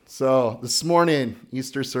So this morning,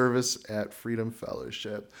 Easter service at Freedom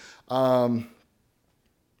Fellowship. Yeah,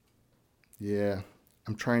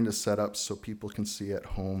 I'm trying to set up so people can see at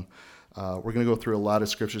home. We're going to go through a lot of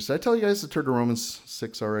scriptures. Did I tell you guys to turn to Romans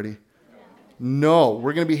 6 already? No,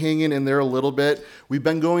 we're going to be hanging in there a little bit. We've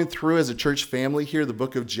been going through as a church family here the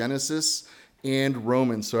book of Genesis and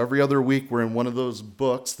Romans. So every other week we're in one of those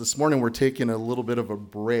books. This morning we're taking a little bit of a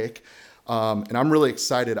break. And I'm really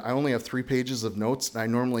excited. I only have 3 pages of notes, and I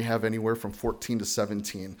normally have anywhere from 14 to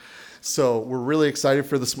 17. So we're really excited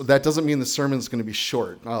for this. That doesn't mean the sermon's going to be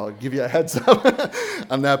short. I'll give you a heads up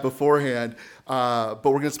on that beforehand. But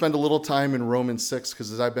we're going to spend a little time in Romans 6,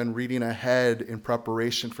 because as I've been reading ahead in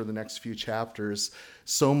preparation for the next few chapters,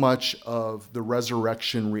 so much of the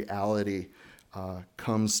resurrection reality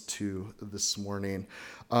comes to this morning.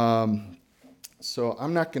 So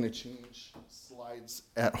I'm not going to change slides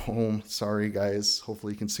at home. Sorry, guys.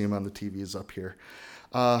 Hopefully you can see them on the TVs up here.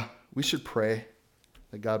 We should pray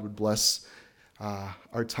that God would bless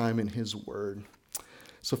our time in his word.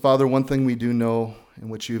 So, Father, one thing we do know and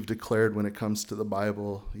what you have declared when it comes to the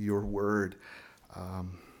Bible, your word,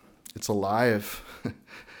 it's alive.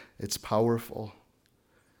 It's powerful.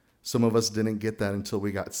 Some of us didn't get that until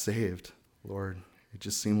we got saved, Lord. It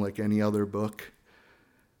just seemed like any other book.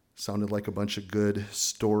 Sounded like a bunch of good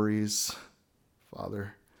stories,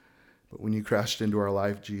 Father. But when you crashed into our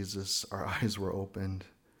life, Jesus, our eyes were opened.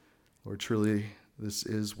 Lord, truly, this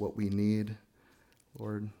is what we need.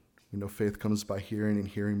 Lord, we know faith comes by hearing and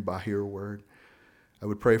hearing by your word. I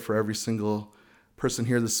would pray for every single person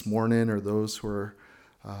here this morning or those who are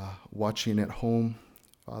watching at home,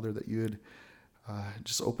 Father, that you would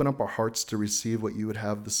just open up our hearts to receive what you would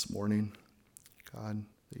have this morning. God,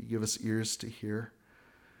 that you give us ears to hear.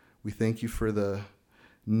 We thank you for the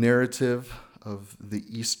narrative of the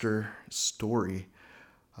Easter story,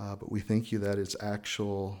 but we thank you that it's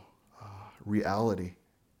actual reality.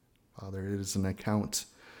 Father, it is an account.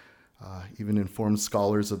 Even informed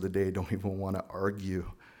scholars of the day don't even want to argue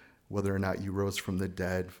whether or not you rose from the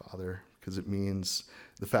dead, Father, because it means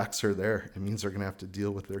the facts are there. It means they're going to have to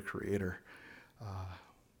deal with their Creator.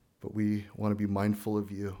 But we want to be mindful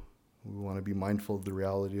of you. We want to be mindful of the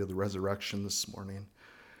reality of the resurrection this morning.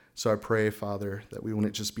 So I pray, Father, that we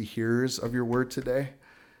wouldn't just be hearers of your word today,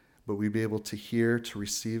 but we'd be able to hear, to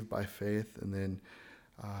receive by faith, and then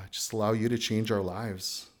just allow you to change our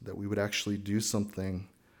lives, that we would actually do something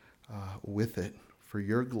with it for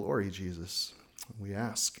your glory, Jesus. We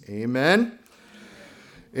ask. Amen.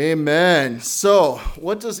 Amen. So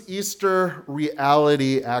what does Easter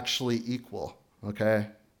reality actually equal? Okay.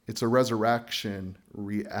 It's a resurrection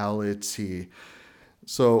reality.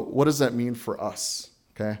 So what does that mean for us?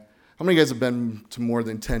 Okay. How many of you guys have been to more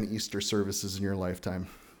than 10 Easter services in your lifetime?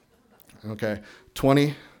 Okay.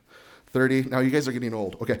 20, 30. Now you guys are getting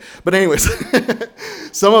old. Okay. But anyways,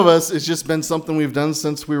 some of us, it's just been something we've done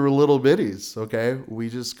since we were little bitties. Okay. We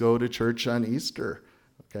just go to church on Easter.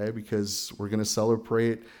 Okay. Because we're going to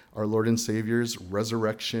celebrate our Lord and Savior's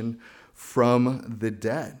resurrection from the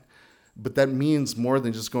dead. But that means more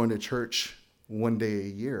than just going to church one day a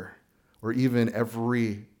year or even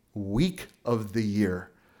every week of the year.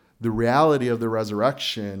 The reality of the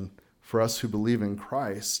resurrection for us who believe in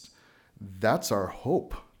Christ, that's our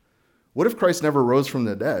hope. What if Christ never rose from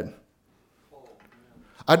the dead?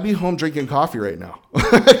 I'd be home drinking coffee right now.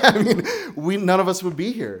 I mean, none of us would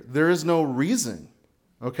be here. There is no reason,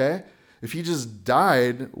 okay? If he just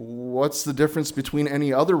died, what's the difference between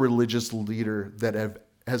any other religious leader that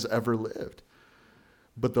has ever lived?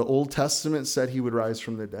 But the Old Testament said he would rise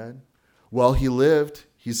from the dead. While he lived,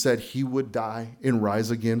 he said he would die and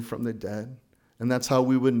rise again from the dead. And that's how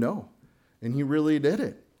we would know. And he really did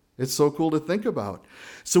it. It's so cool to think about.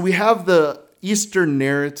 So we have the Easter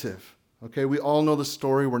narrative. Okay, we all know the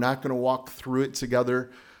story. We're not going to walk through it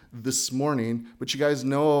together this morning. But you guys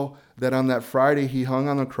know that on that Friday he hung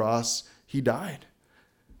on the cross. He died.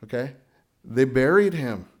 Okay, they buried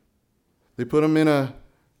him. They put him in a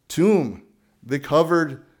tomb. They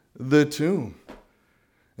covered the tomb.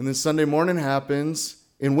 And then Sunday morning happens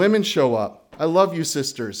and women show up. I love you,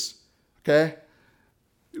 sisters. Okay?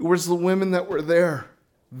 Where's the women that were there?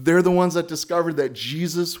 They're the ones that discovered that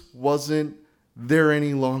Jesus wasn't there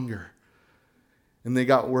any longer. And they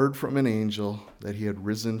got word from an angel that he had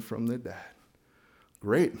risen from the dead.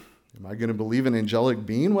 Great. Am I going to believe an angelic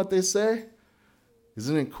being, what they say?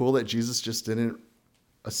 Isn't it cool that Jesus just didn't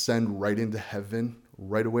ascend right into heaven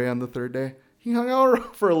right away on the third day? He hung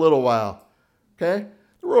out for a little while. Okay?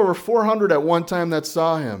 There were over 400 at one time that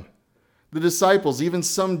saw him. The disciples, even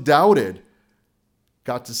some doubted,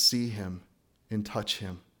 got to see him and touch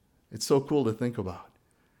him. It's so cool to think about.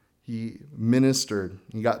 He ministered.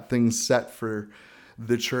 He got things set for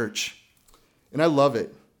the church. And I love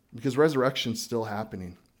it because resurrection's still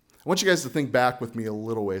happening. I want you guys to think back with me a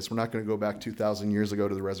little ways. We're not going to go back 2,000 years ago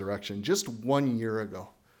to the resurrection. Just 1 year ago,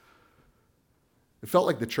 it felt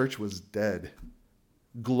like the church was dead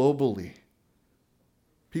globally.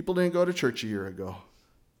 People didn't go to church a year ago.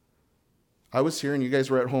 I was here and you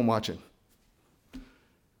guys were at home watching. A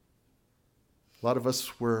lot of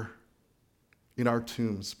us were in our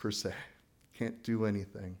tombs, per se. Can't do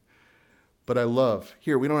anything. But I love,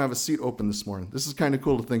 here, we don't have a seat open this morning. This is kind of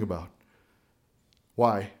cool to think about.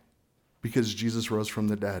 Why? Because Jesus rose from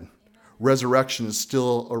the dead. Resurrection is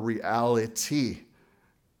still a reality.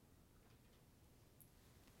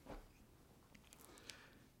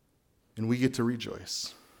 And we get to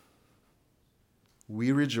rejoice.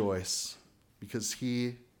 We rejoice because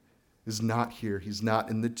he is not here. He's not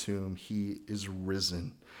in the tomb. He is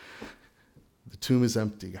risen. The tomb is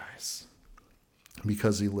empty, guys,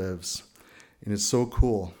 because he lives. And it's so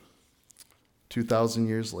cool. 2,000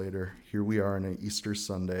 years later, here we are on an Easter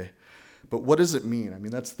Sunday. But what does it mean? I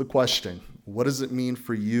mean, that's the question. What does it mean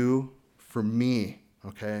for you, for me,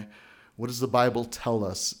 okay? What does the Bible tell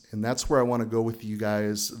us? And that's where I want to go with you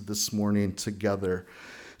guys this morning together.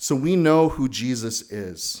 So we know who Jesus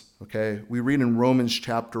is, okay? We read in Romans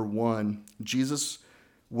chapter 1, Jesus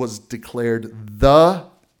was declared the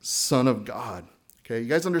Son of God, okay? You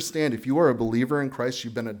guys understand, if you are a believer in Christ,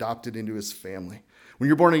 you've been adopted into his family. When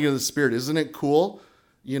you're born again of the Spirit, isn't it cool?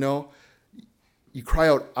 You know, you cry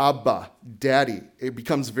out, Abba, Daddy. It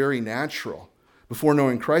becomes very natural. Before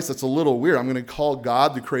knowing Christ, that's a little weird. I'm going to call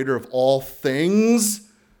God the creator of all things,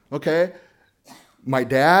 okay? My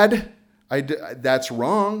dad, that's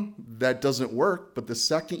wrong. That doesn't work. But the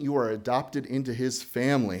second you are adopted into his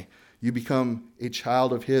family, you become a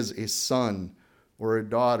child of his, a son or a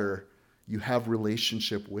daughter. You have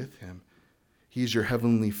relationship with him. He's your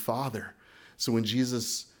heavenly Father. So when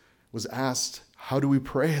Jesus was asked, how do we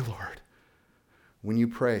pray, Lord? When you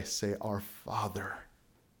pray, say, our Father.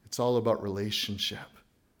 It's all about relationship.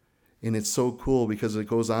 And it's so cool because it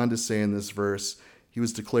goes on to say in this verse, he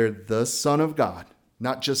was declared the Son of God.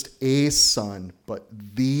 Not just a son, but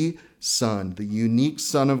the Son, the unique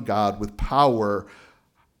Son of God with power.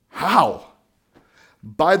 How?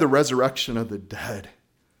 By the resurrection of the dead.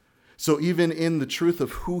 So even in the truth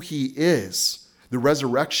of who he is, the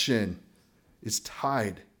resurrection is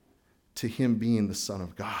tied to him being the Son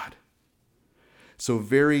of God. So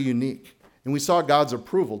very unique. And we saw God's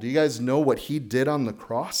approval. Do you guys know what he did on the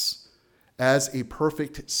cross? As a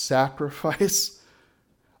perfect sacrifice,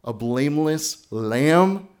 a blameless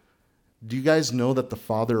lamb. Do you guys know that the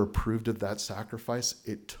Father approved of that sacrifice?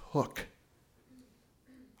 It took.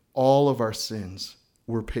 All of our sins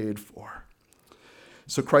were paid for.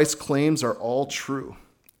 So Christ's claims are all true.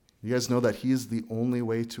 You guys know that he is the only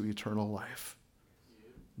way to eternal life.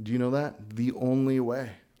 Do you know that? The only way.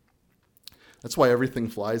 That's why everything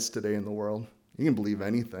flies today in the world. You can believe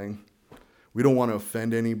anything. We don't want to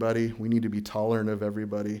offend anybody. We need to be tolerant of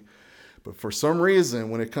everybody. But for some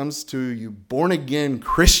reason, when it comes to you born-again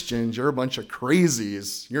Christians, you're a bunch of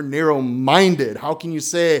crazies. You're narrow-minded. How can you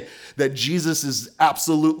say that Jesus is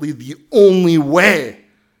absolutely the only way?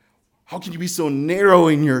 How can you be so narrow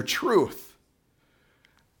in your truth?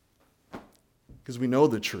 Because we know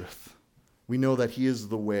the truth. We know that he is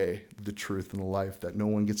the way, the truth, and the life, that no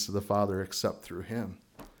one gets to the Father except through him.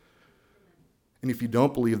 And if you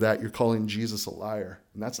don't believe that, you're calling Jesus a liar.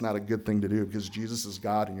 And that's not a good thing to do because Jesus is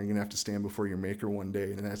God and you're going to have to stand before your Maker one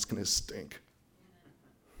day and that's going to stink.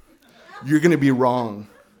 You're going to be wrong.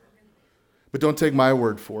 But don't take my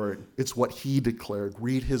word for it. It's what he declared.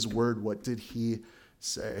 Read his word. What did he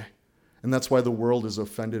say? And that's why the world is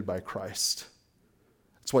offended by Christ.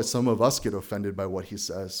 That's why some of us get offended by what he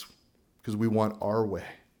says. Because we want our way.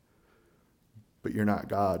 But you're not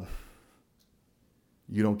God.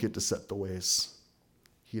 You don't get to set the ways.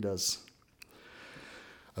 He does.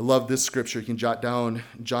 I love this scripture. You can jot down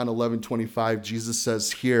John 11:25. Jesus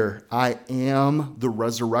says here, I am the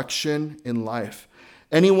resurrection and life.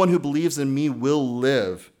 Anyone who believes in me will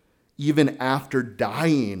live, even after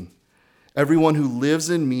dying. Everyone who lives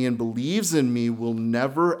in me and believes in me will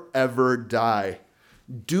never, ever die.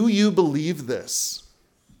 Do you believe this?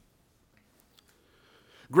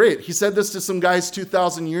 Great. He said this to some guys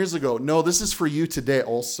 2,000 years ago. No, this is for you today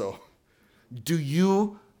also. Do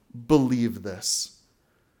you believe this?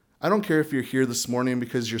 I don't care if you're here this morning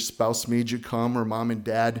because your spouse made you come or mom and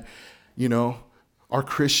dad, are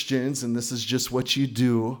Christians and this is just what you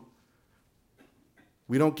do.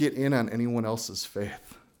 We don't get in on anyone else's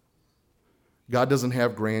faith. God doesn't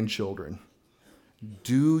have grandchildren.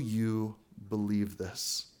 Do you believe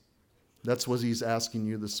this? That's what he's asking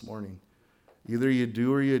you this morning. Either you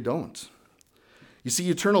do or you don't. You see,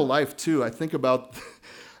 eternal life too, I think about,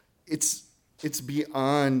 it's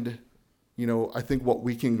beyond, I think what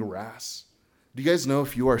we can grasp. Do you guys know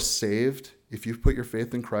if you are saved, if you've put your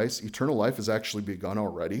faith in Christ, eternal life has actually begun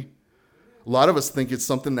already? A lot of us think it's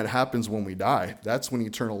something that happens when we die. That's when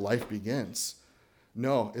eternal life begins.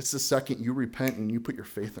 No, it's the second you repent and you put your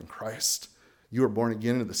faith in Christ. You are born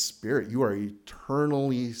again into the Spirit. You are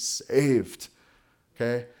eternally saved.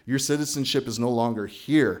 Okay? Your citizenship is no longer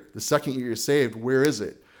here. The second you're saved, where is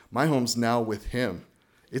it? My home's now with him.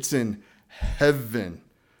 It's in heaven.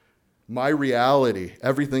 My reality,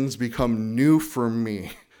 everything's become new for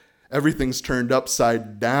me. Everything's turned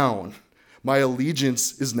upside down. My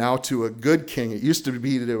allegiance is now to a good king. It used to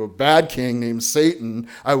be to a bad king named Satan.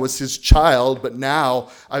 I was his child, but now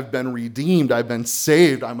I've been redeemed. I've been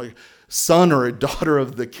saved. I'm a son or a daughter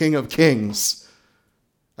of the King of Kings.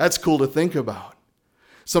 That's cool to think about.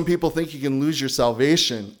 Some people think you can lose your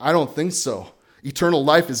salvation. I don't think so. Eternal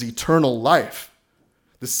life is eternal life.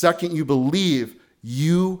 The second you believe,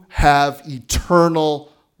 you have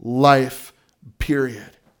eternal life,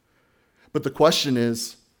 period. But the question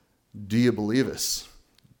is, do you believe us?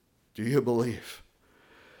 Do you believe?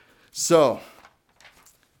 So,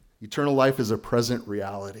 eternal life is a present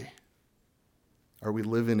reality. Are we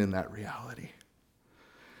living in that reality?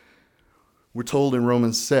 We're told in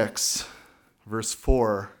Romans 6, verse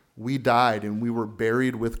 4, we died and we were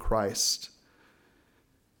buried with Christ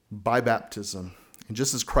by baptism. And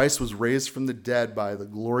just as Christ was raised from the dead by the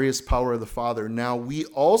glorious power of the Father, now we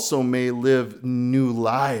also may live new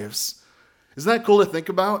lives. Isn't that cool to think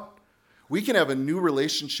about? We can have a new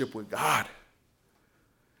relationship with God.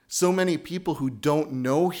 So many people who don't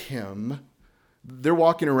know him, they're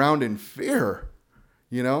walking around in fear.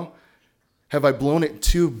 Have I blown it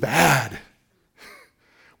too bad?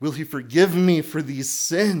 Will he forgive me for these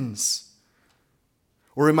sins?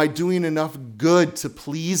 Or am I doing enough good to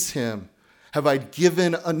please him? Have I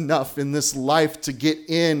given enough in this life to get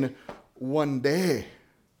in one day?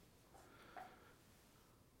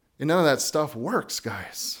 And none of that stuff works,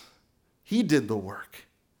 guys. He did the work.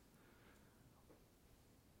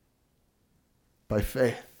 By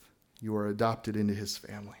faith, you are adopted into his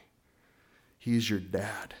family. He's your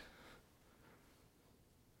dad.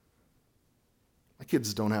 My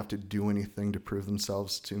kids don't have to do anything to prove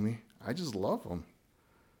themselves to me. I just love them.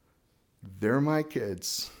 They're my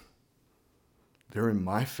kids. They're in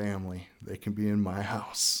my family. They can be in my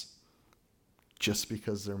house just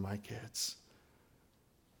because they're my kids.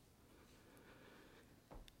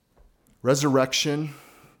 Resurrection,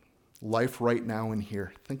 life right now and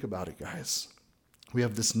here. Think about it, guys. We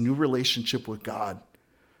have this new relationship with God,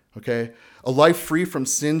 okay? A life free from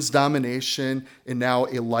sin's domination and now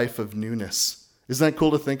a life of newness. Isn't that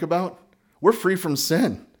cool to think about? We're free from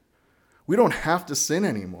sin. We don't have to sin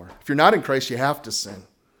anymore. If you're not in Christ, you have to sin.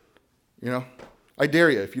 I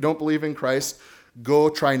dare you, if you don't believe in Christ, go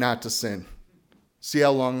try not to sin. See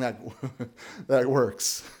how long that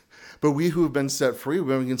works. But we who have been set free, we've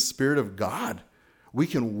been in the Spirit of God. We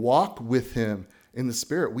can walk with him in the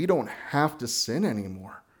Spirit. We don't have to sin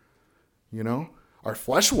anymore. Our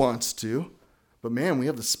flesh wants to, but man, we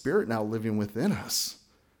have the Spirit now living within us.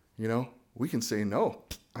 We can say, no,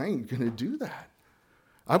 I ain't going to do that.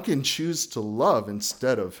 I can choose to love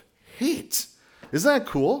instead of hate. Isn't that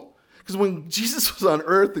cool? Because when Jesus was on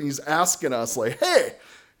earth and he's asking us like, hey,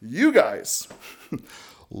 you guys,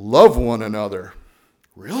 love one another.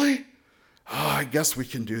 Really? Oh, I guess we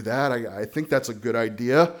can do that. I think that's a good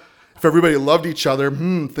idea. If everybody loved each other,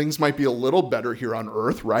 things might be a little better here on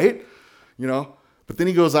earth, right? But then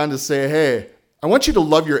he goes on to say, hey, I want you to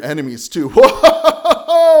love your enemies too.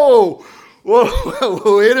 Whoa,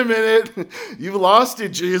 wait a minute. You've lost it,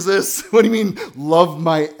 Jesus. What do you mean, love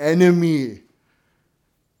my enemy?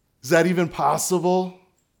 Is that even possible?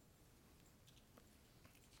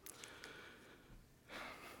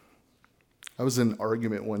 I was in an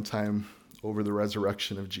argument one time over the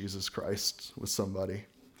resurrection of Jesus Christ with somebody.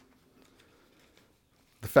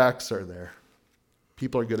 The facts are there.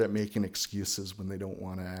 People are good at making excuses when they don't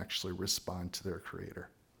want to actually respond to their Creator.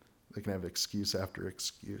 They can have excuse after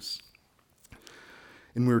excuse.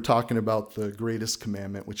 And we were talking about the greatest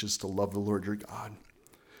commandment, which is to love the Lord your God.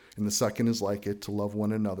 And the second is like it, to love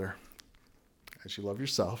one another as you love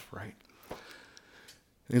yourself, right?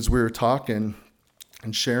 And as we were talking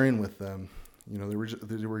and sharing with them,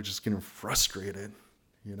 they were just getting frustrated,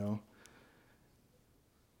 And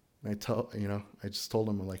I just told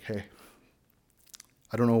them, I'm like, hey,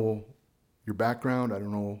 I don't know your background. I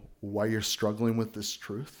don't know why you're struggling with this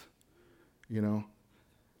truth.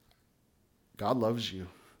 God loves you.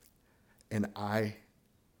 and I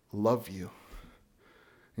love you.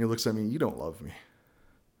 And he looks at me, you don't love me.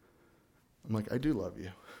 I'm like, I do love you.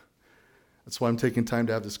 That's why I'm taking time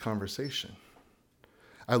to have this conversation.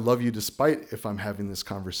 I love you despite if I'm having this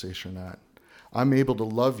conversation or not. I'm able to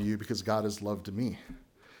love you because God has loved me.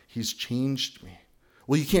 He's changed me.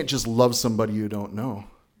 Well, you can't just love somebody you don't know.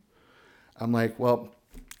 I'm like, well,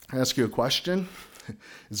 I ask you a question.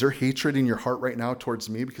 Is there hatred in your heart right now towards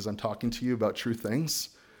me because I'm talking to you about true things?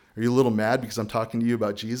 Are you a little mad because I'm talking to you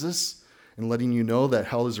about Jesus and letting you know that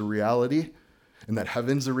hell is a reality and that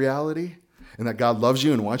heaven's a reality and that God loves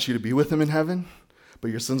you and wants you to be with him in heaven,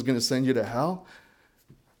 but your son's going to send you to hell?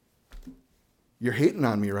 You're hating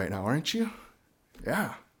on me right now, aren't you?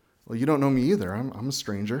 Yeah. Well, you don't know me either. I'm a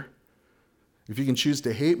stranger. If you can choose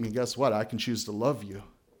to hate me, guess what? I can choose to love you.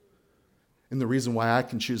 And the reason why I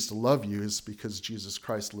can choose to love you is because Jesus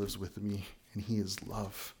Christ lives with me and he is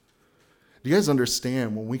love. Do you guys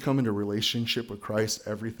understand when we come into relationship with Christ,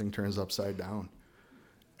 everything turns upside down?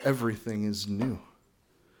 Everything is new.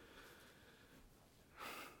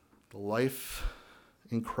 The life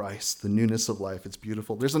in Christ, the newness of life, it's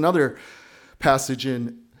beautiful. There's another passage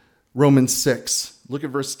in Romans 6. Look at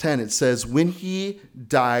verse 10. It says, when he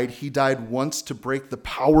died once to break the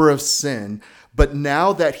power of sin, but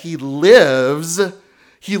now that he lives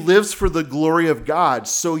for the glory of God.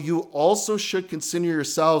 So you also should consider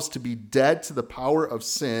yourselves to be dead to the power of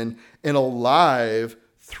sin and alive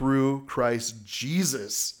through Christ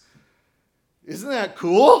Jesus. Isn't that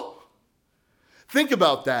cool? Think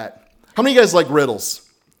about that. How many of you guys like riddles?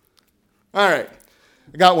 All right,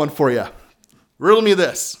 I got one for you. Riddle me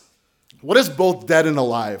this. What is both dead and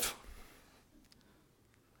alive?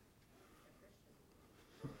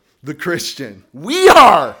 The Christian. We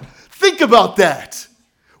are. Think about that.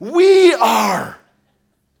 We are.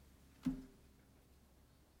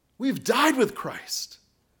 We've died with Christ.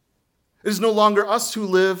 It is no longer us who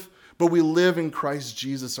live, but we live in Christ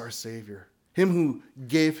Jesus, our Savior. Him who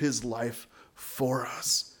gave his life for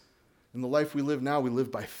us. And the life we live now, we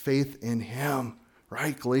live by faith in him.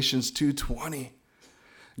 Right? Galatians 2:20.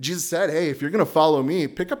 Jesus said, hey, if you're going to follow me,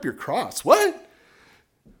 pick up your cross. What?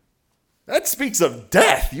 That speaks of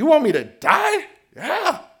death. You want me to die?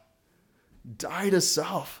 Yeah. Die to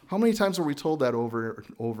self. How many times are we told that over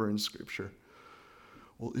and over in Scripture?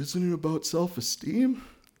 Well, isn't it about self-esteem?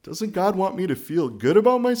 Doesn't God want me to feel good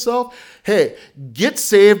about myself? Hey, get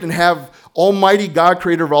saved and have Almighty God,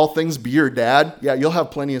 creator of all things, be your dad. Yeah, you'll have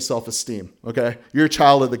plenty of self-esteem, okay? You're a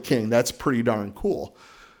child of the King. That's pretty darn cool.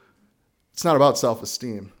 It's not about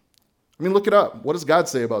self-esteem. I mean, look it up. What does God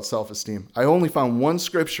say about self-esteem? I only found one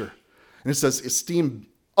scripture, and it says, esteem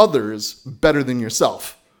others better than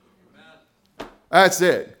yourself. Amen. That's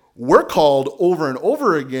it. We're called over and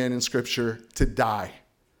over again in Scripture to die.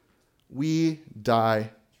 We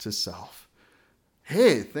die to self.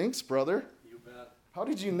 Hey, thanks, brother. You bet. How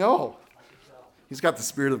did you know? He's got the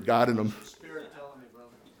Spirit of God in him. Spirit telling me,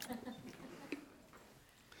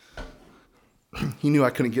 brother. He knew I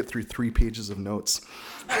couldn't get through 3 pages of notes.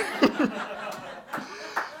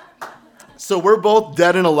 So we're both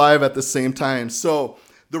dead and alive at the same time. So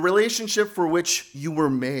the relationship for which you were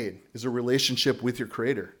made is a relationship with your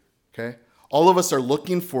Creator. Okay? All of us are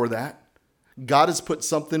looking for that. God has put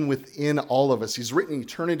something within all of us. He's written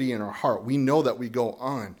eternity in our heart. We know that we go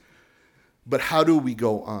on. But how do we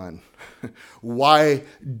go on? Why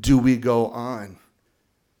do we go on?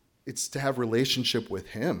 It's to have relationship with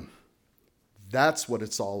Him. That's what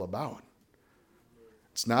it's all about.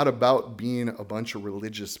 It's not about being a bunch of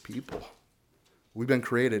religious people. We've been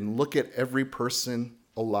created, and look at every person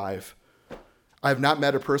alive. I have not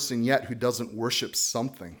met a person yet who doesn't worship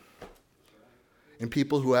something. And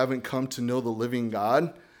people who haven't come to know the living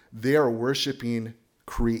God, they are worshiping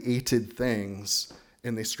created things,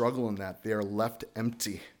 and they struggle in that. They are left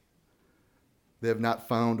empty. They have not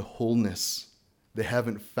found wholeness. They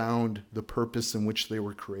haven't found the purpose in which they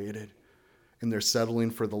were created, and they're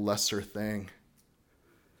settling for the lesser thing.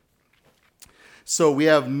 So we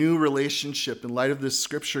have new relationship. In light of this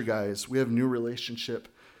scripture, guys, we have new relationship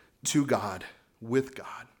to God, with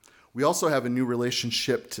God. We also have a new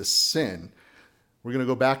relationship to sin. We're going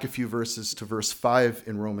to go back a few verses to verse 5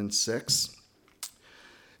 in Romans 6.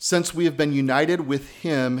 Since we have been united with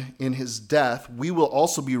him in his death, we will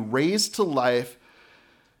also be raised to life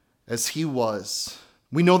as he was.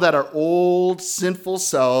 We know that our old sinful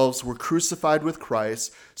selves were crucified with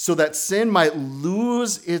Christ so that sin might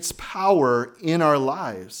lose its power in our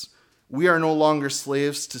lives. We are no longer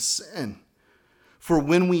slaves to sin. For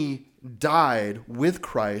when we died with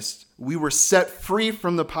Christ, we were set free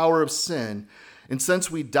from the power of sin. And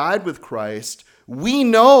since we died with Christ, we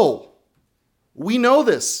know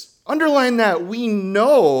this. Underline that. We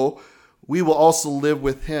know we will also live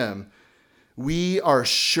with him. We are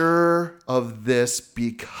sure of this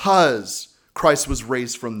because Christ was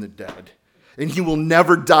raised from the dead, and he will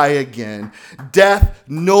never die again. Death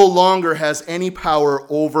no longer has any power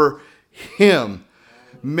over him.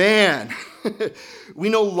 Man, we're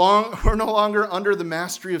no longer under the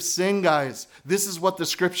mastery of sin, guys. This is what the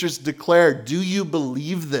scriptures declare. Do you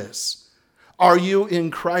believe this? Are you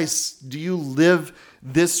in Christ? Do you live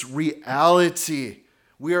this reality?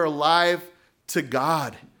 We are alive to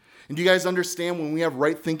God. And do you guys understand when we have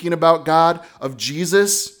right thinking about God, of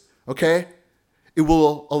Jesus, okay, it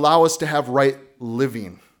will allow us to have right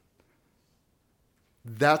living.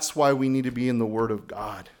 That's why we need to be in the Word of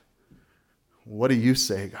God. What do you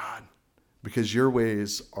say, God? Because your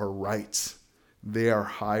ways are right. They are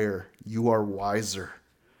higher. You are wiser.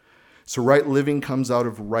 So right living comes out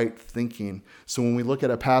of right thinking. So when we look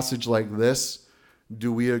at a passage like this,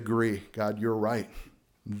 do we agree? God, you're right.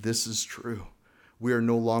 This is true. We are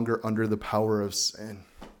no longer under the power of sin.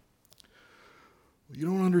 You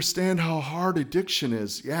don't understand how hard addiction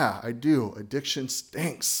is. Yeah, I do. Addiction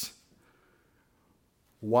stinks.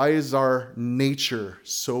 Why is our nature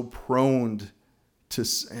so prone to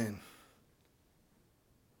sin?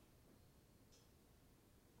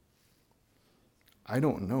 I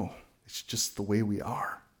don't know. It's just the way we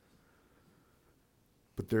are.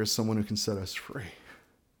 But there is someone who can set us free.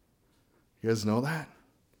 You guys know that?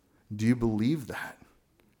 Do you believe that?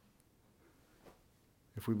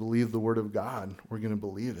 If we believe the Word of God, we're going to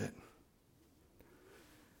believe it.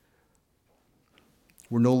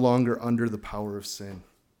 We're no longer under the power of sin.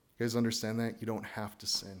 You guys understand that? You don't have to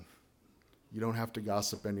sin. You don't have to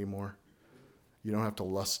gossip anymore. You don't have to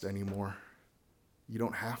lust anymore. You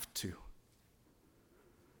don't have to.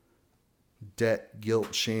 Debt,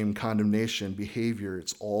 guilt, shame, condemnation, behavior,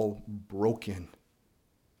 it's all broken.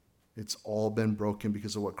 It's all been broken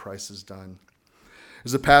because of what Christ has done.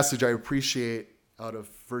 There's a passage I appreciate out of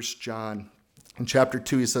 1 John. In chapter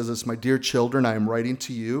 2, he says this, "My dear children, I am writing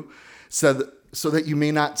to you so that you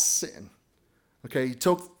may not sin." Okay, he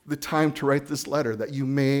took the time to write this letter that you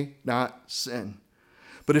may not sin.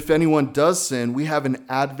 "But if anyone does sin, we have an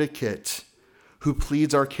advocate who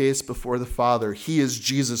pleads our case before the Father. He is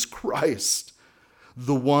Jesus Christ,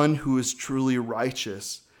 the one who is truly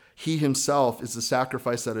righteous. He himself is the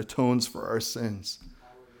sacrifice that atones for our sins."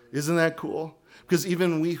 Isn't that cool? Because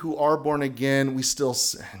even we who are born again, we still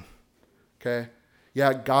sin. Okay?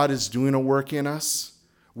 Yeah, God is doing a work in us.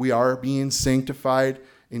 We are being sanctified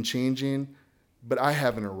and changing, but I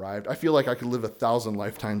haven't arrived. I feel like I could live 1,000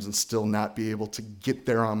 lifetimes and still not be able to get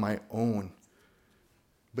there on my own.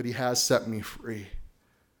 But he has set me free.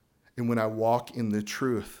 And when I walk in the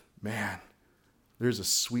truth, man, there's a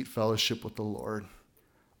sweet fellowship with the Lord.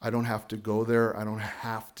 I don't have to go there. I don't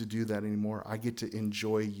have to do that anymore. I get to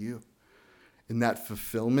enjoy you. And that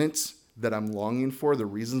fulfillment that I'm longing for, the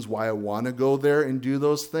reasons why I want to go there and do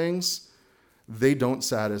those things, they don't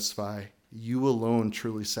satisfy. You alone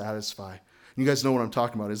truly satisfy. You guys know what I'm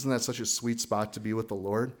talking about. Isn't that such a sweet spot to be with the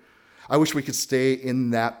Lord? I wish we could stay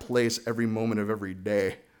in that place every moment of every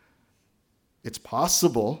day. It's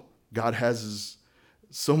possible. God has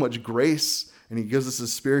so much grace, and he gives us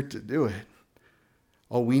his Spirit to do it.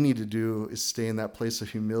 All we need to do is stay in that place of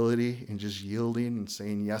humility and just yielding and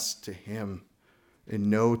saying yes to him and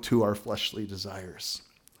no to our fleshly desires.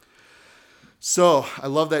 So I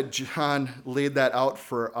love that John laid that out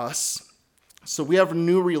for us. So we have a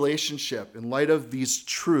new relationship in light of these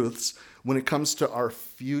truths when it comes to our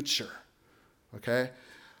future. Okay?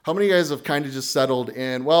 How many of you guys have kind of just settled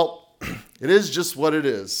in, well, it is just what it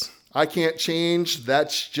is. I can't change.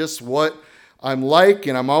 That's just what I'm like,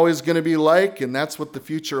 and I'm always going to be like, and that's what the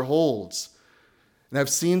future holds. And I've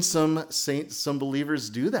seen some saints, some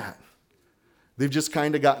believers do that. They've just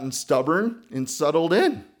kind of gotten stubborn and settled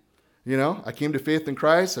in. You know, I came to faith in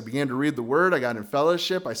Christ. I began to read the Word. I got in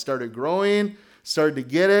fellowship. I started growing, started to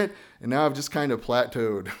get it, and now I've just kind of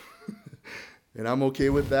plateaued. And I'm okay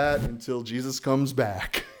with that until Jesus comes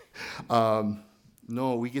back.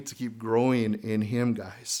 No, we get to keep growing in him,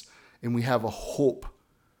 guys. And we have a hope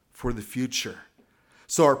for the future.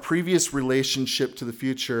 So our previous relationship to the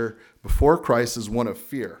future before Christ is one of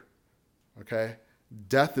fear. Okay?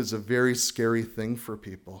 Death is a very scary thing for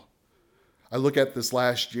people. I look at this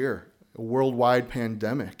last year, a worldwide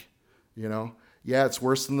pandemic. You know, yeah, it's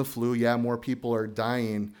worse than the flu. Yeah, more people are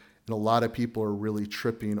dying, and a lot of people are really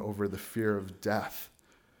tripping over the fear of death.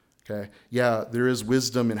 Okay, yeah, there is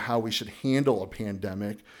wisdom in how we should handle a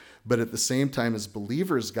pandemic, but at the same time, as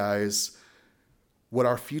believers, guys, what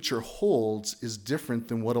our future holds is different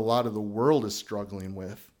than what a lot of the world is struggling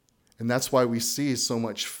with. And that's why we see so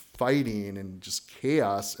much fighting and just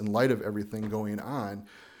chaos in light of everything going on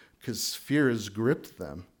because fear has gripped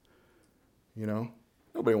them. You know,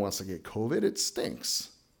 nobody wants to get COVID. It stinks.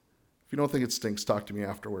 If you don't think it stinks, talk to me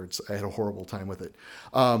afterwards. I had a horrible time with it.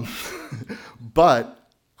 But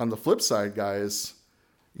on the flip side, guys,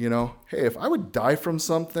 you know, hey, if I would die from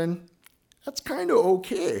something, that's kind of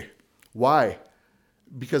okay. Why?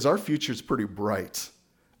 Because our future is pretty bright.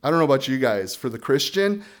 I don't know about you guys. For the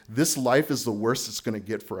Christian, this life is the worst it's going to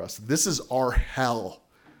get for us. This is our hell.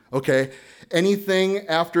 Okay? Anything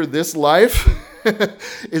after this life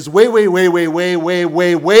is way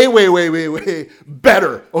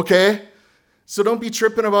better. Okay? So don't be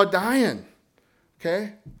tripping about dying.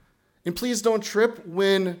 Okay? And please don't trip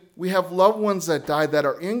when we have loved ones that die that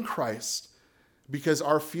are in Christ, because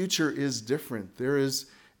our future is different. There is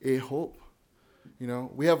a hope. You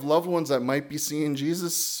know, we have loved ones that might be seeing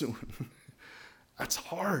Jesus soon. That's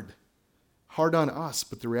hard on us.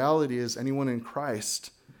 But the reality is, anyone in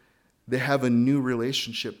Christ, they have a new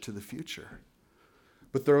relationship to the future.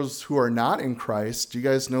 But those who are not in Christ, you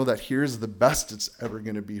guys know that here's the best it's ever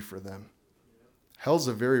going to be for them. Hell's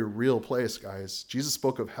a very real place, guys. Jesus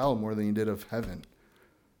spoke of hell more than he did of heaven.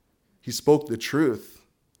 He spoke the truth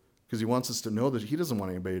because he wants us to know that he doesn't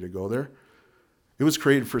want anybody to go there. It was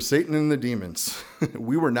created for Satan and the demons.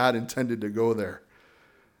 We were not intended to go there.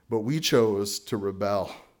 But we chose to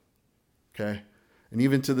rebel. Okay? And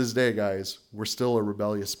even to this day, guys, we're still a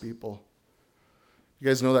rebellious people. You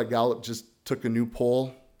guys know that Gallup just took a new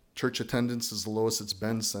poll. Church attendance is the lowest it's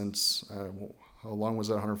been since, how long was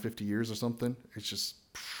that, 150 years or something? It's just,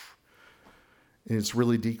 and it's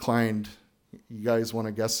really declined. You guys want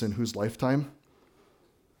to guess in whose lifetime?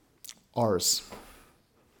 Ours.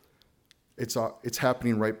 It's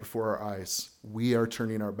happening right before our eyes. We are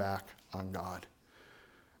turning our back on God.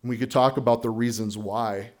 And we could talk about the reasons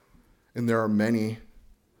why, and there are many.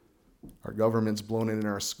 Our government's blown it in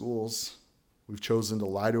our schools. We've chosen to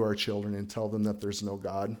lie to our children and tell them that there's no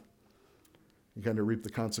God. You kind of reap the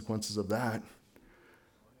consequences of that.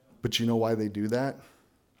 But you know why they do that?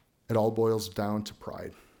 It all boils down to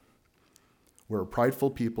pride. We're a prideful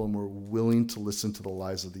people, and we're willing to listen to the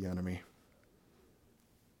lies of the enemy,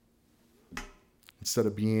 instead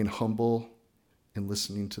of being humble and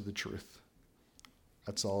listening to the truth.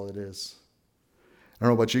 That's all it is. I don't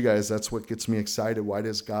know about you guys, that's what gets me excited. Why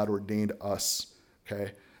does God ordain us,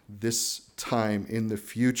 okay, this time in the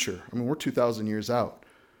future? I mean, we're 2,000 years out.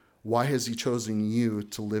 Why has he chosen you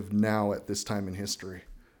to live now at this time in history?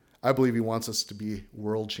 I believe he wants us to be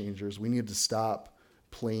world changers. We need to stop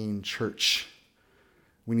playing church.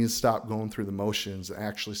 We need to stop going through the motions and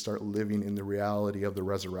actually start living in the reality of the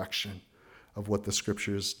resurrection, of what the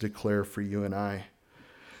scriptures declare for you and I.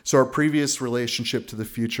 So our previous relationship to the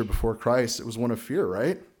future before Christ, it was one of fear,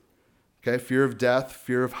 right? Okay, fear of death,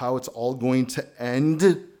 fear of how it's all going to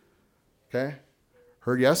end. Okay,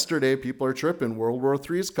 heard yesterday, people are tripping. World War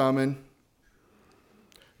III is coming.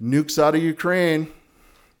 Nukes out of Ukraine.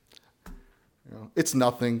 You know, it's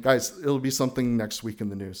nothing. Guys, it'll be something next week in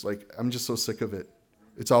the news. Like, I'm just so sick of it.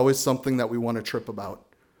 It's always something that we want to trip about.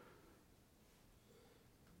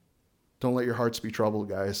 Don't let your hearts be troubled,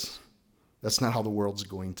 guys. That's not how the world's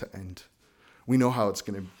going to end. We know how it's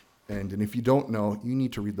going to end. And if you don't know, you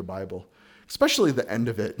need to read the Bible, especially the end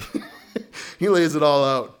of it. He lays it all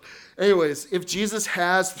out. Anyways, if Jesus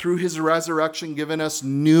has, through his resurrection, given us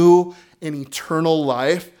new and eternal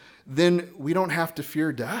life, then we don't have to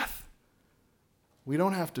fear death. We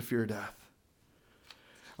don't have to fear death.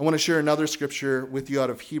 I want to share another scripture with you out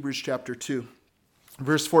of Hebrews chapter 2.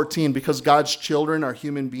 Verse 14, because God's children are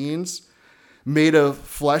human beings, made of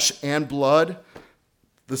flesh and blood,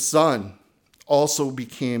 the Son also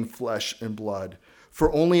became flesh and blood.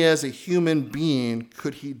 For only as a human being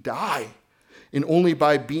could he die, and only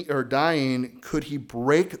by dying could he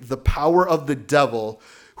break the power of the devil,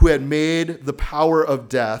 who had made the power of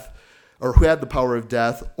death, or who had the power of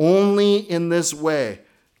death. Only in this way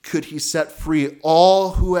could he set free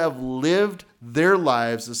all who have lived their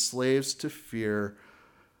lives as slaves to fear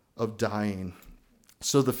of dying.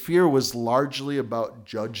 So the fear was largely about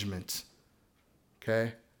judgment,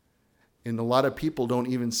 okay? And a lot of people don't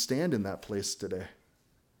even stand in that place today.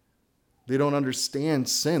 They don't understand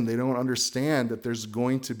sin. They don't understand that there's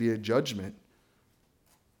going to be a judgment.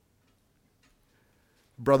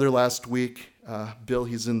 Brother last week, Bill,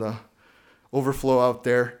 he's in the overflow out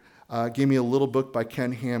there, gave me a little book by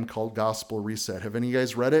Ken Ham called Gospel Reset. Have any of you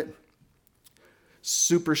guys read it?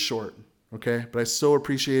 Super short, okay? But I so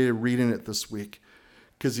appreciated reading it this week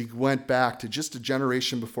because he went back to just a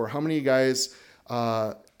generation before. How many of you guys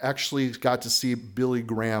actually got to see Billy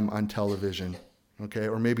Graham on television, okay?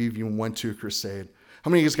 Or maybe even went to a crusade. How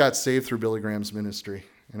many of you guys got saved through Billy Graham's ministry?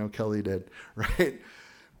 I know Kelly did, right?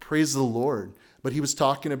 Praise the Lord. But he was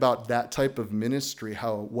talking about that type of ministry,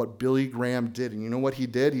 how what Billy Graham did. And you know what he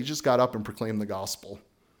did? He just got up and proclaimed the gospel.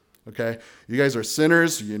 Okay? You guys are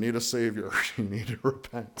sinners. You need a savior. You need to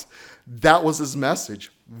repent. That was his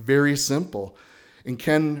message. Very simple. And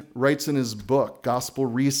Ken writes in his book, Gospel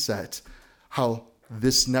Reset, how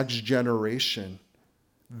this next generation,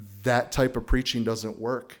 that type of preaching doesn't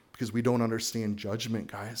work because we don't understand judgment,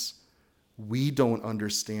 guys. We don't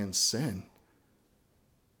understand sin.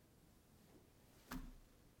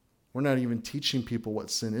 We're not even teaching people what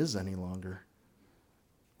sin is any longer.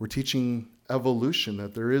 We're teaching evolution,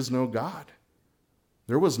 that there is no God.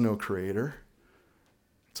 There was no creator.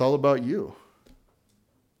 It's all about you.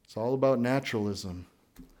 It's all about naturalism.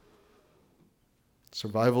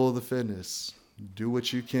 Survival of the fittest. Do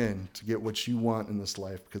what you can to get what you want in this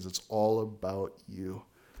life because it's all about you.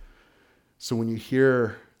 So when you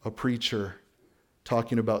hear a preacher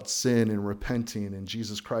talking about sin and repenting and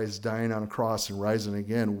Jesus Christ dying on a cross and rising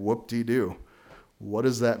again, whoop-de-doo. What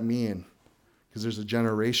does that mean? Because there's a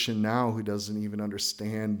generation now who doesn't even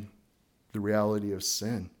understand the reality of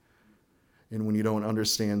sin. And when you don't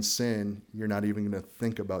understand sin, you're not even going to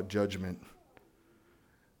think about judgment.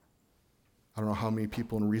 I don't know how many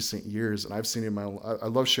people in recent years, and I've seen it in I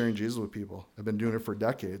love sharing Jesus with people. I've been doing it for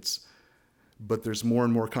decades. But there's more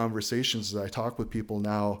and more conversations as I talk with people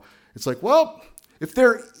now. It's like, well, if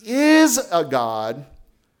there is a God,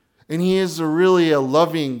 and he is really a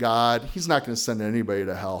loving God, he's not going to send anybody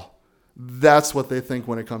to hell. That's what they think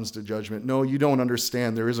when it comes to judgment. No, you don't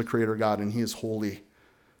understand. There is a creator God, and he is holy.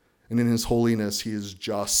 And in his holiness, he is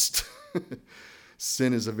just.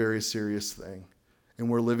 Sin is a very serious thing. And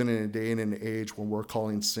we're living in a day and an age when we're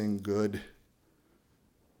calling sin good.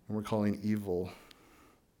 And we're calling evil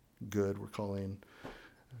good. We're calling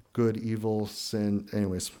good, evil, sin.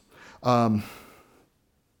 Anyways,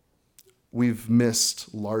 we've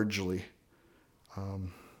missed largely a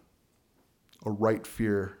right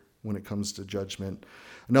fear when it comes to judgment.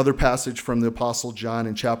 Another passage from the Apostle John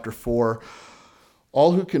in chapter 4.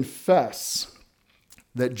 All who confess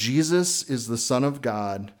that Jesus is the Son of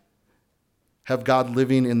God have God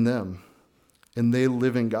living in them, and they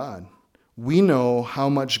live in God. We know how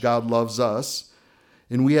much God loves us,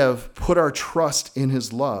 and we have put our trust in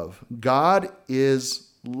his love. God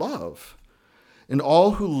is love. And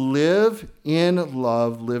all who live in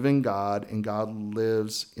love live in God, and God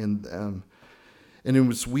lives in them.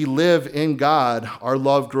 And as we live in God, our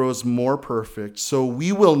love grows more perfect. So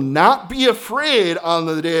we will not be afraid on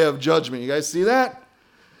the day of judgment. You guys see that?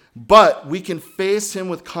 But we can face him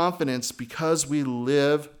with confidence because we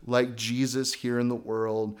live like Jesus here in the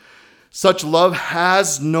world. Such love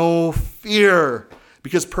has no fear,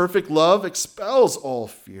 because perfect love expels all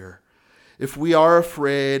fear. If we are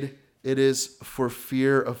afraid, it is for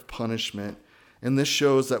fear of punishment. And this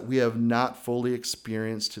shows that we have not fully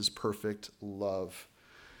experienced his perfect love.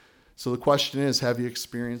 So the question is, have you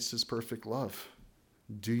experienced his perfect love?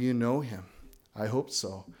 Do you know him? I hope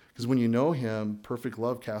so. Because when you know him, perfect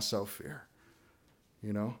love casts out fear.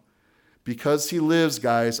 You know? Because he lives,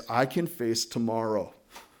 guys, I can face tomorrow.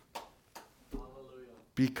 Hallelujah.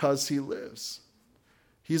 Because he lives.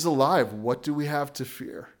 He's alive. What do we have to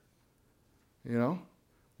fear? You know?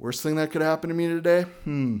 Worst thing that could happen to me today?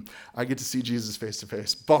 I get to see Jesus face to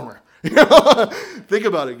face. Bummer. Think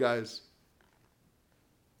about it, guys.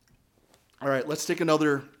 All right, let's take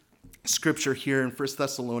another scripture here in 1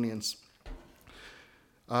 Thessalonians.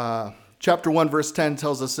 Chapter 1, verse 10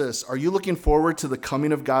 tells us this. Are you looking forward to the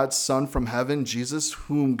coming of God's Son from heaven, Jesus,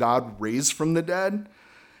 whom God raised from the dead?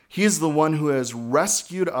 He is the one who has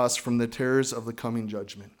rescued us from the terrors of the coming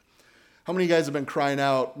judgment. How many of you guys have been crying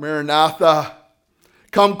out, Maranatha,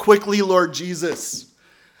 come quickly, Lord Jesus?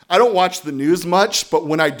 I don't watch the news much, but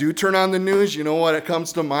when I do turn on the news, you know what it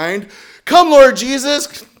comes to mind? Come, Lord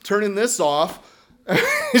Jesus. Turning this off.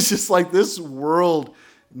 It's just like this world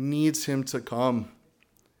needs him to come.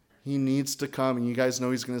 He needs to come. And you guys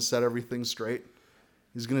know he's going to set everything straight.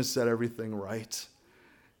 He's going to set everything right.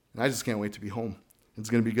 And I just can't wait to be home. It's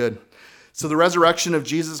going to be good. So the resurrection of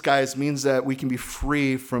Jesus, guys, means that we can be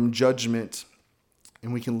free from judgment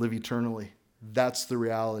and we can live eternally. That's the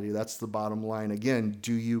reality. That's the bottom line. Again,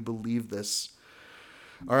 do you believe this?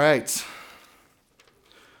 All right.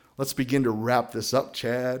 Let's begin to wrap this up,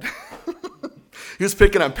 Chad. He was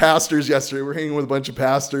picking on pastors yesterday. We're hanging with a bunch of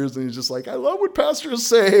pastors, and he's just like, I love what pastors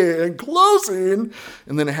say in closing.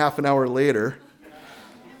 And then a half an hour later,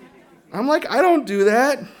 I'm like, I don't do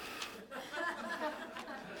that.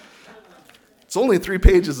 It's only 3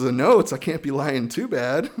 pages of notes. I can't be lying too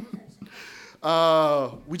bad.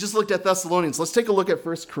 We just looked at Thessalonians. Let's take a look at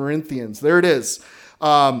 1 Corinthians. There it is.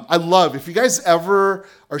 I love, if you guys ever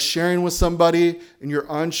are sharing with somebody and you're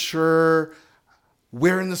unsure,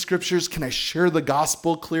 where in the scriptures can I share the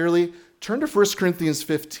gospel clearly? Turn to 1 Corinthians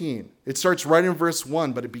 15. It starts right in verse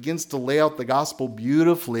 1, but it begins to lay out the gospel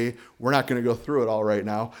beautifully. We're not going to go through it all right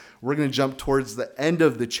now. We're going to jump towards the end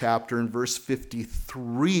of the chapter in verse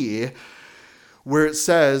 53, where it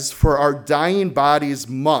says, "For our dying bodies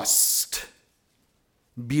must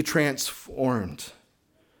be transformed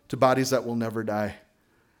to bodies that will never die."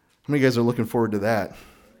 How many of you guys are looking forward to that?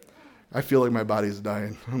 I feel like my body's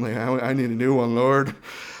dying. I'm like, I need a new one, Lord.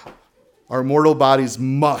 Our mortal bodies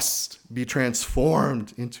must be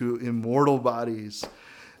transformed into immortal bodies.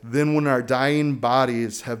 Then when our dying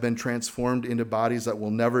bodies have been transformed into bodies that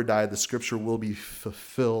will never die, the scripture will be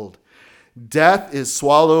fulfilled. Death is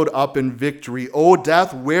swallowed up in victory. O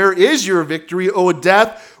death, where is your victory? O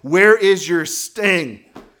death, where is your sting?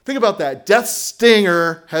 Think about that. Death's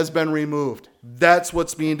stinger has been removed. That's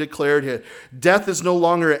what's being declared here. Death is no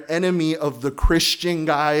longer an enemy of the Christian,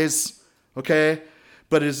 guys, okay?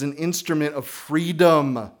 But is an instrument of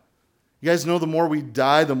freedom. You guys know the more we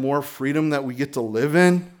die, the more freedom that we get to live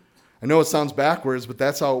in. I know it sounds backwards, but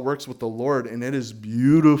that's how it works with the Lord, and it is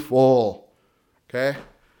beautiful, okay?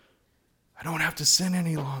 I don't have to sin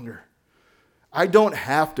any longer. I don't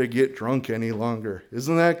have to get drunk any longer.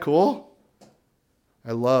 Isn't that cool?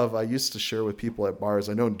 I used to share with people at bars.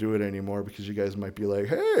 I don't do it anymore because you guys might be like,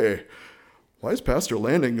 hey, why is Pastor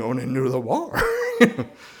Landon going into the bar?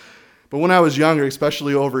 But when I was younger,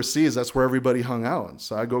 especially overseas, that's where everybody hung out.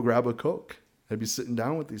 So I'd go grab a Coke. I'd be sitting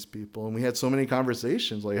down with these people. And we had so many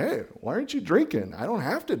conversations like, hey, why aren't you drinking? I don't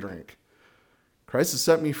have to drink. Christ has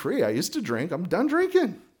set me free. I used to drink. I'm done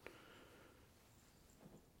drinking.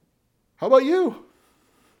 How about you?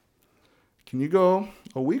 Can you go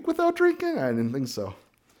a week without drinking? I didn't think so.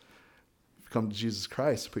 If you come to Jesus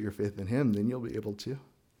Christ, put your faith in him, then you'll be able to.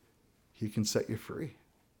 He can set you free.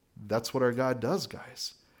 That's what our God does,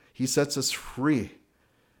 guys. He sets us free.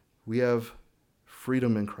 We have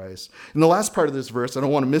freedom in Christ. In the last part of this verse, I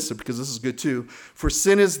don't want to miss it because this is good too. For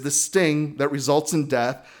sin is the sting that results in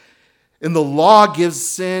death, and the law gives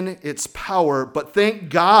sin its power. But thank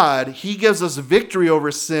God, he gives us victory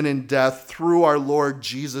over sin and death through our Lord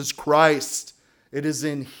Jesus Christ. It is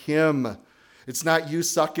in him. It's not you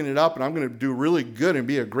sucking it up and I'm going to do really good and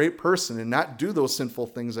be a great person and not do those sinful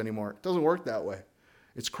things anymore. It doesn't work that way.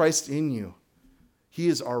 It's Christ in you. He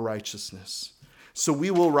is our righteousness. So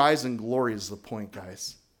we will rise in glory is the point,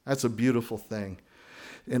 guys. That's a beautiful thing.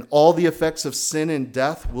 And all the effects of sin and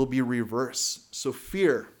death will be reversed. So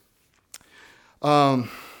fear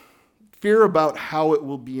about how it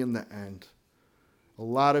will be in the end. A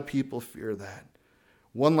lot of people fear that.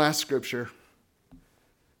 One last scripture.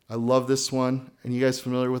 I love this one. And you guys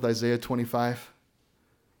familiar with Isaiah 25?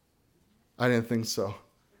 I didn't think so.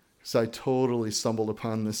 So I totally stumbled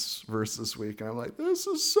upon this verse this week. And I'm like, this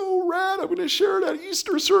is so rad. I'm going to share it at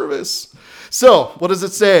Easter service. So what does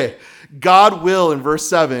it say? God will, in verse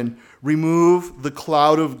 7, remove the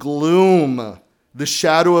cloud of gloom, the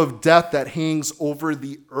shadow of death that hangs over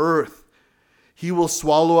the earth. He will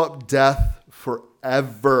swallow up death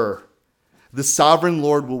forever. The sovereign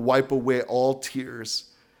Lord will wipe away all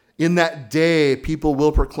tears. In that day, people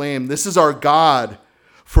will proclaim, this is our God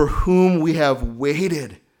for whom we have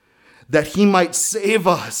waited, that he might save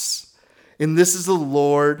us. And this is the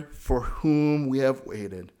Lord for whom we have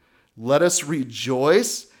waited. Let us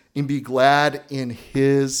rejoice and be glad in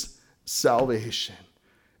his salvation.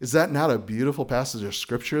 Is that not a beautiful passage of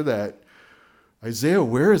scripture that Isaiah,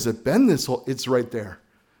 where has it been this whole? It's right there.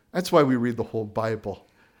 That's why we read the whole Bible.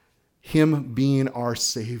 Him being our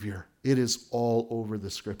Savior. It is all over the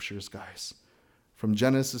scriptures, guys. From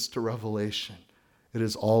Genesis to Revelation. It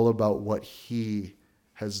is all about what he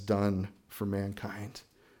has done for mankind.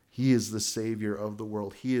 He is the Savior of the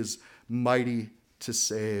world. He is mighty to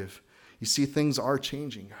save. You see, things are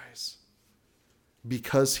changing, guys,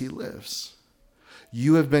 because he lives.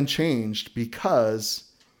 You have been changed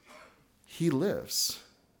because he lives.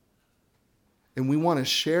 And we want to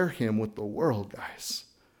share him with the world, guys.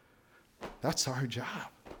 That's our job.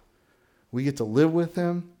 We get to live with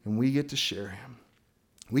him and we get to share him.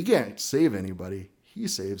 We can't save anybody. He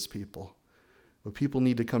saves people. But people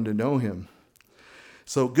need to come to know him.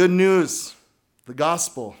 So good news, the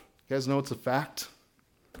gospel. You guys know it's a fact?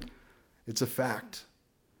 It's a fact.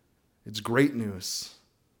 It's great news.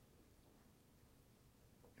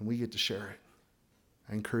 And we get to share it.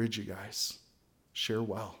 I encourage you guys, share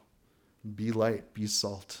well. Be light, be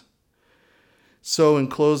salt. So in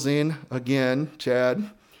closing, again, Chad,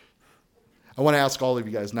 I want to ask all of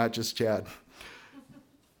you guys, not just Chad.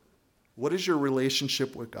 What is your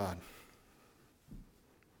relationship with God?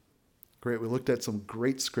 Great. We looked at some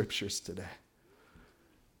great scriptures today.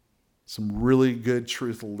 Some really good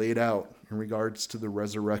truth laid out in regards to the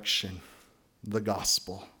resurrection, the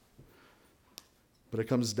gospel. But it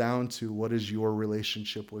comes down to, what is your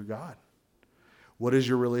relationship with God? What is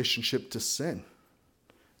your relationship to sin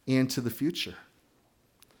and to the future?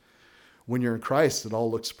 When you're in Christ, it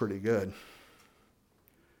all looks pretty good.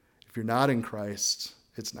 If you're not in Christ,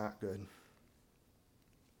 it's not good.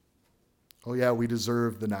 Oh yeah, we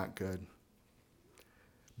deserve the not good.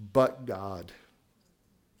 But God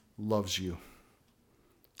loves you,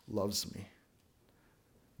 loves me.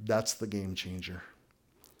 That's the game changer.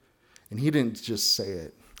 And he didn't just say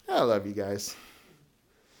it, I love you guys,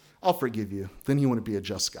 I'll forgive you. Then he wouldn't be a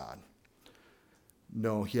just God.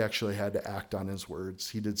 No, he actually had to act on his words.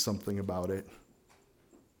 He did something about it.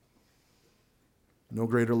 No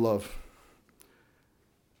greater love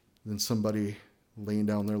than somebody laying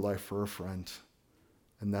down their life for a friend.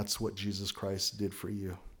 And that's what Jesus Christ did for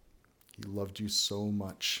you. He loved you so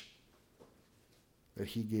much that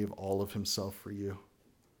he gave all of himself for you.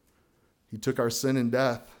 He took our sin and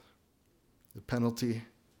death, the penalty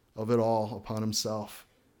of it all, upon himself.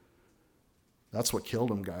 That's what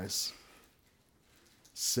killed him, guys.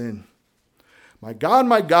 Sin. My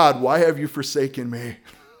God, why have you forsaken me?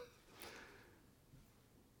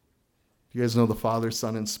 You guys know the Father,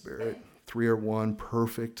 Son, and Spirit. 3 are one,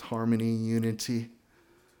 perfect harmony, unity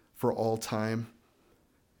for all time.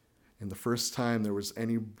 And the first time there was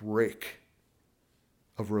any break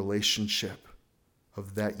of relationship,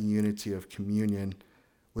 of that unity of communion,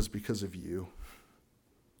 was because of you.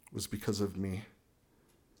 Was because of me.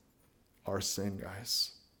 Our sin,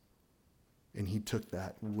 guys. And he took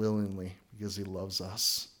that willingly because he loves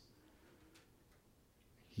us.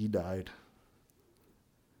 He died.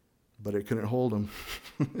 But it couldn't hold him.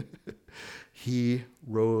 He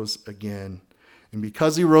rose again. And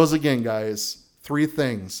because he rose again, guys, 3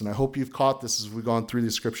 things, and I hope you've caught this as we've gone through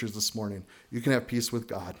these scriptures this morning. You can have peace with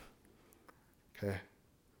God. Okay?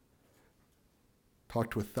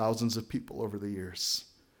 Talked with thousands of people over the years.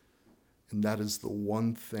 And that is the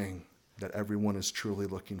one thing that everyone is truly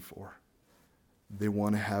looking for. They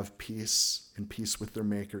want to have peace and peace with their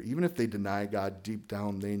Maker. Even if they deny God deep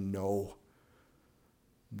down, they know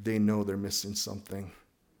they're missing something.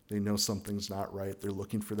 They know something's not right. They're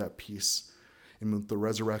looking for that peace. And with the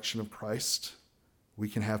resurrection of Christ, we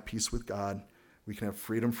can have peace with God. We can have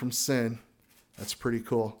freedom from sin. That's pretty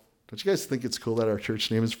cool. Don't you guys think it's cool that our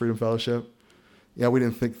church name is Freedom Fellowship? Yeah, we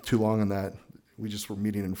didn't think too long on that. We just were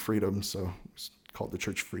meeting in freedom, so it's called the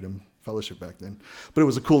Church Freedom Fellowship back then. But it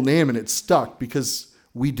was a cool name, and it stuck because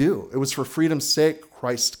we do. It was for freedom's sake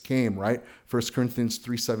Christ came, right? 1 Corinthians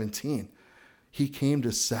 3:17. He came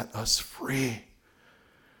to set us free.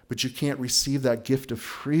 But you can't receive that gift of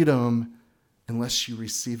freedom unless you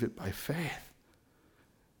receive it by faith.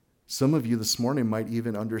 Some of you this morning might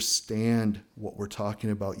even understand what we're talking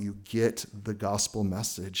about. You get the gospel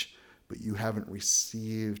message, but you haven't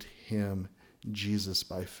received him, Jesus,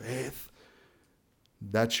 by faith.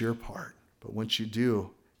 That's your part. But once you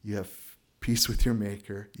do, you have peace with your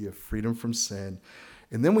Maker. You have freedom from sin.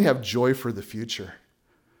 And then we have joy for the future.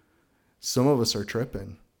 Some of us are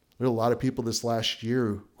tripping. There are a lot of people this last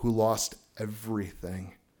year who lost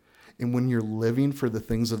everything. And when you're living for the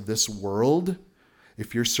things of this world,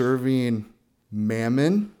 if you're serving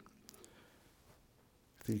mammon,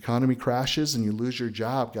 if the economy crashes and you lose your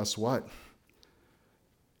job, guess what?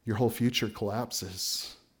 Your whole future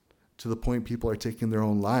collapses to the point people are taking their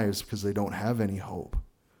own lives because they don't have any hope.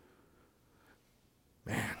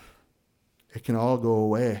 Man, it can all go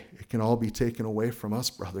away. It can all be taken away from us,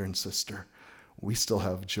 brother and sister. We still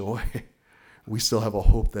have joy. We still have a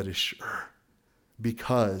hope that is sure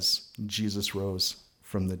because Jesus rose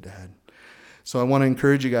from the dead. So I want to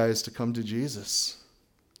encourage you guys to come to Jesus.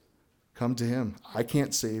 Come to him. I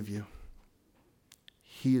can't save you.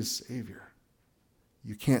 He is Savior.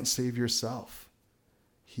 You can't save yourself.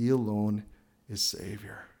 He alone is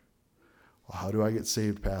Savior. Well, how do I get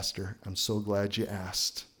saved, Pastor? I'm so glad you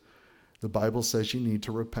asked. The Bible says you need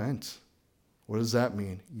to repent. What does that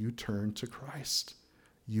mean? You turn to Christ.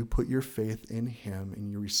 You put your faith in him and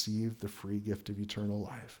you receive the free gift of eternal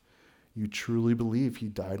life. You truly believe he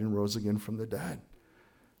died and rose again from the dead.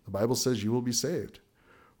 The Bible says you will be saved.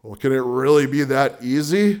 Well, can it really be that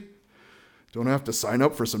easy? Don't I have to sign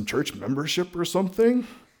up for some church membership or something?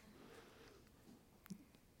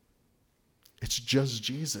 It's just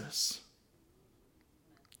Jesus.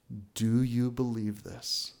 Do you believe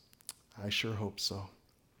this? I sure hope so.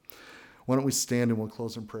 Why don't we stand and we'll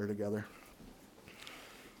close in prayer together.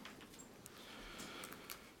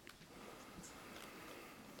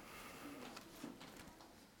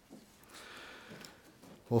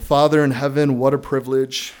 Well, Father in heaven, what a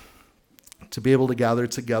privilege to be able to gather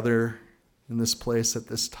together in this place at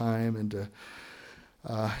this time and to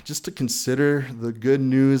just to consider the good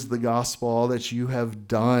news, the gospel, all that you have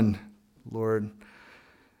done, Lord.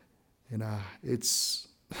 And it is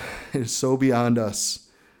so beyond us,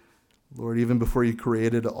 Lord, even before you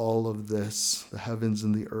created all of this, the heavens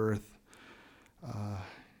and the earth,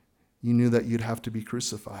 you knew that you'd have to be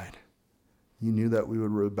crucified. You knew that we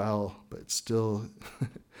would rebel, but still,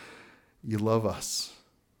 you love us.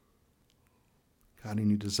 God,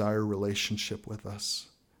 and you desire a relationship with us.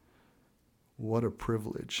 What a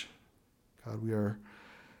privilege. God, we are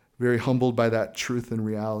very humbled by that truth and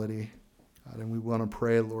reality. God, and we want to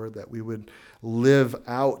pray, Lord, that we would live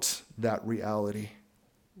out that reality.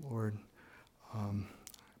 Lord,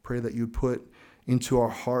 pray that you put into our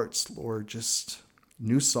hearts, Lord, just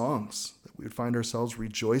new songs, that we would find ourselves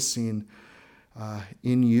rejoicing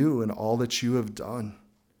in you and all that you have done.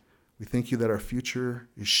 We thank you that our future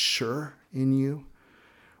is sure in you.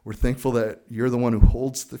 We're thankful that you're the one who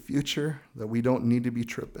holds the future, that we don't need to be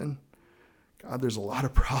tripping. God, there's a lot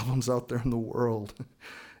of problems out there in the world,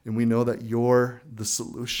 and we know that you're the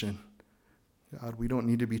solution. God, we don't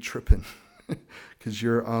need to be tripping because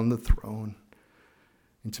you're on the throne.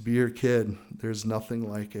 And to be your kid, there's nothing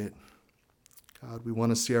like it. God, we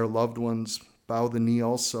want to see our loved ones bow the knee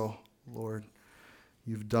also, Lord.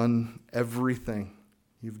 You've done everything.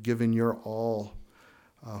 You've given your all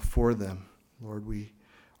for them. Lord, we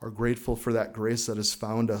are grateful for that grace that has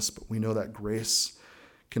found us, but we know that grace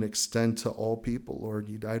can extend to all people, Lord.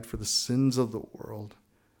 You died for the sins of the world,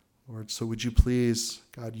 Lord. So would you please,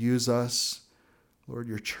 God, use us, Lord,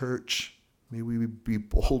 your church. May we be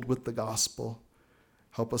bold with the gospel.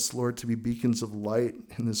 Help us, Lord, to be beacons of light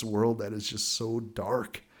in this world that is just so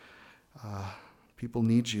dark. People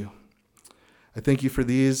need you. I thank you for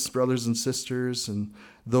these brothers and sisters and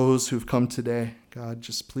those who've come today. God,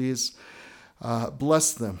 just please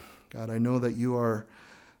bless them. God, I know that you're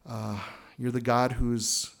the God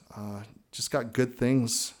who's just got good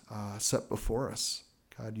things set before us.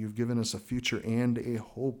 God, you've given us a future and a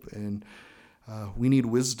hope, and we need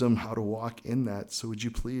wisdom how to walk in that. So would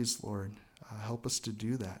you please, Lord, help us to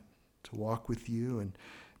do that, to walk with you and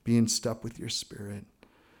be in step with your Spirit.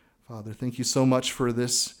 Father, thank you so much for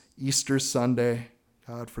this Easter Sunday,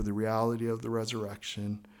 God, for the reality of the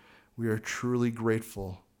resurrection. We are truly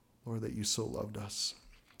grateful, Lord, that you so loved us.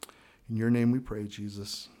 In your name we pray,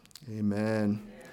 Jesus. Amen.